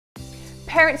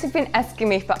Parents have been asking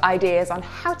me for ideas on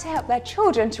how to help their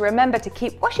children to remember to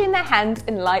keep washing their hands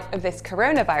in light of this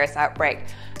coronavirus outbreak.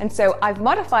 And so I've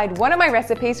modified one of my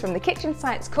recipes from the Kitchen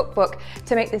Science cookbook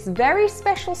to make this very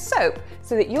special soap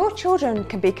so that your children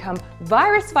can become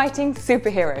virus-fighting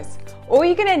superheroes. All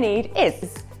you're going to need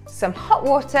is some hot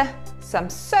water, some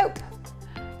soap,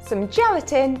 some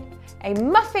gelatin, a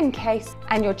muffin case,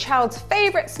 and your child's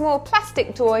favourite small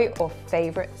plastic toy or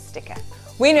favourite sticker.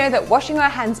 We know that washing our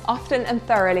hands often and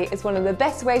thoroughly is one of the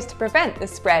best ways to prevent the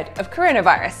spread of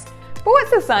coronavirus. But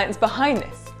what's the science behind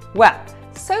this? Well,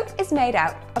 soap is made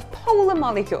out of polar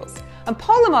molecules, and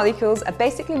polar molecules are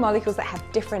basically molecules that have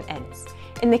different ends.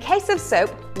 In the case of soap,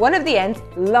 one of the ends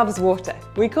loves water.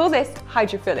 We call this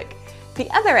hydrophilic. The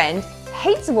other end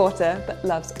hates water but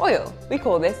loves oil. We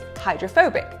call this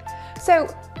hydrophobic. So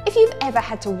if you've ever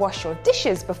had to wash your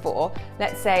dishes before,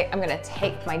 let's say I'm going to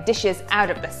take my dishes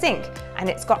out of the sink and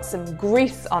it's got some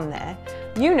grease on there,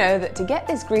 you know that to get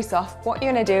this grease off, what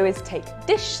you're going to do is take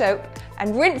dish soap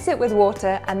and rinse it with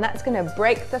water, and that's going to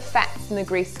break the fats and the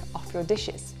grease off your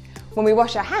dishes. When we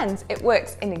wash our hands, it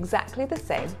works in exactly the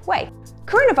same way.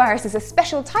 Coronavirus is a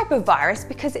special type of virus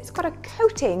because it's got a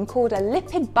coating called a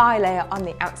lipid bilayer on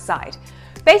the outside.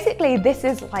 Basically, this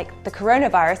is like the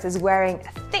coronavirus is wearing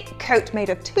a thick coat made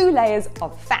of 2 layers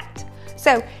of fat.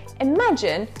 So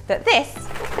imagine that this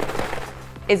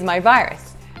is my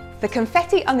virus. The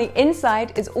confetti on the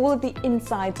inside is all of the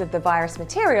insides of the virus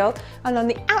material, and on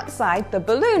the outside, the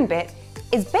balloon bit,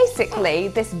 is basically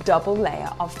this double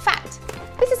layer of fat.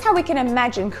 This is how we can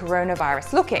imagine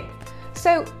coronavirus looking.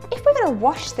 So if we're going to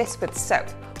wash this with soap,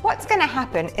 what's going to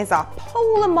happen is our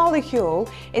polar molecule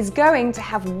is going to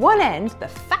have one end, the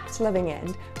fat-loving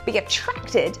end, be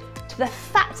attracted to the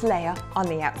fat layer on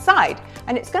the outside,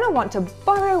 and it's going to want to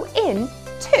burrow in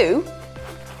to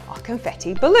our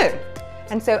confetti balloon.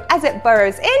 And so as it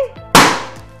burrows in,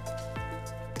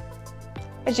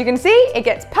 as you can see, it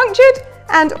gets punctured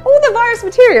and all the virus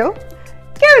material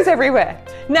goes everywhere.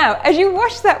 Now, as you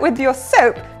wash that with your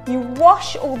soap, you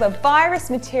wash all the virus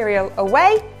material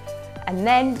away, and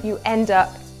then you end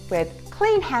up with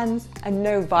clean hands and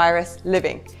no virus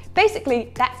living.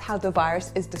 Basically, that's how the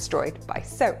virus is destroyed by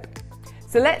soap.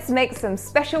 So let's make some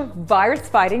special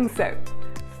virus-fighting soap.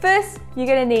 First, you're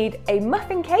going to need a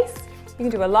muffin case. You can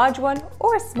do a large one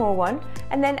or a small one,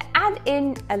 and then add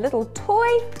in a little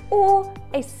toy or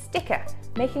a sticker,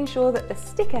 making sure that the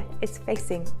sticker is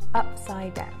facing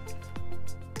upside down.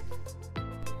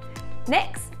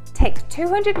 Next, take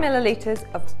 200 milliliters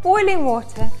of boiling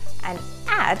water and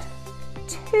add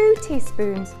 2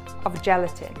 teaspoons of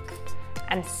gelatin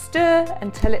and stir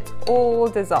until it's all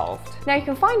dissolved. Now, you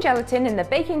can find gelatin in the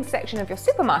baking section of your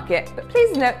supermarket, but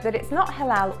please note that it's not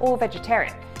halal or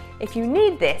vegetarian. If you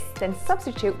need this, then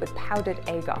substitute with powdered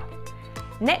agar.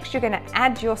 Next, you're going to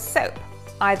add your soap,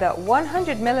 either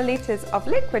 100 milliliters of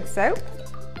liquid soap,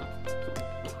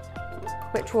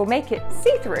 which will make it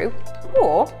see-through,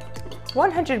 or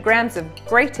 100 grams of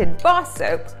grated bar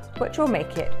soap, which will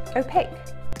make it opaque.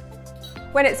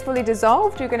 When it's fully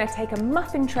dissolved, you're going to take a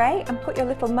muffin tray and put your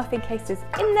little muffin cases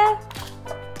in there,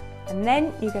 and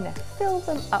then you're going to fill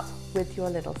them up with your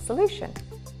little solution.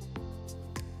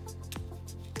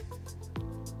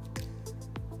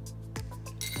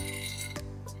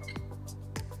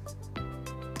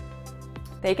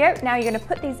 There you go. Now you're going to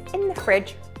put these in the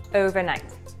fridge overnight.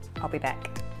 I'll be back.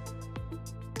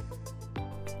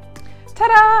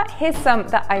 Ta-da! Here's some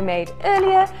that I made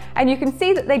earlier, and you can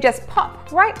see that they just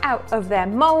pop right out of their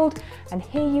mold, and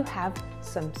here you have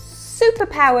some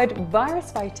super-powered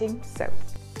virus-fighting soap.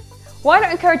 Why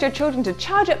not encourage your children to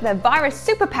charge up their virus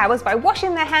superpowers by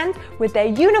washing their hands with their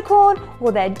unicorn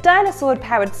or their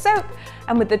dinosaur-powered soap,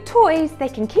 and with the toys they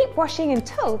can keep washing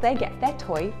until they get their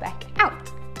toy back out.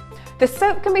 The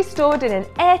soap can be stored in an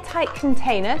airtight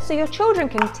container so your children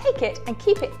can take it and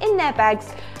keep it in their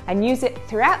bags and use it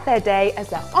throughout their day as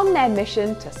they're on their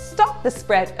mission to stop the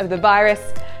spread of the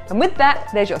virus. And with that,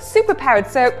 there's your super-powered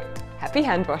soap. Happy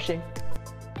hand washing.